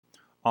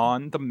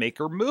on the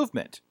maker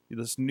movement,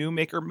 this new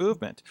maker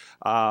movement.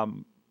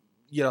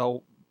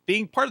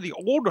 Being part of the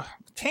old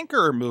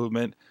tinkerer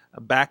movement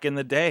back in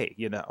the day,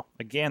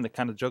 again, the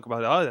kind of joke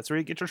about, that's where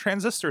you get your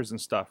transistors and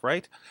stuff,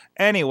 right?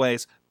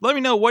 Anyways, let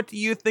me know, what do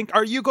you think?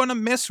 Are you going to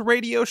miss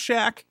Radio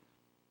Shack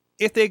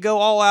if they go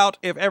all out,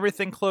 if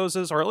everything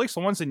closes, or at least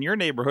the ones in your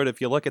neighborhood?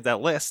 If you look at that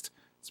list,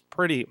 it's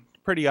pretty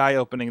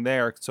eye-opening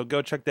there. So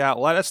go check that out.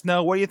 Let us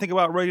know, what do you think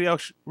about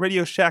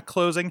Radio Shack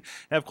closing?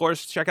 And of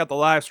course, check out the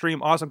live stream.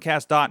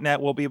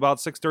 Awesomecast.net will be about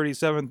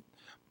 6:37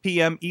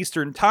 p.m.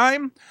 Eastern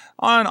Time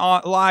on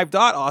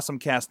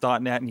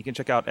live.awesomecast.net, and you can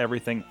check out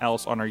everything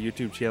else on our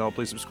YouTube channel.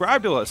 Please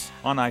subscribe to us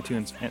on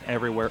iTunes and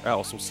everywhere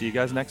else. We'll see you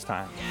guys next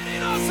time.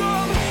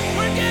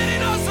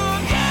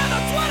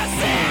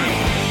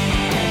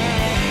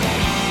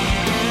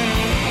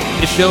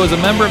 This show is a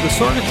member of the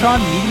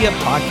Sorgatron Media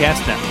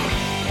Podcast Network.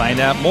 Find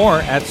out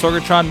more at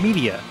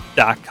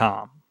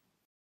sorgatronmedia.com.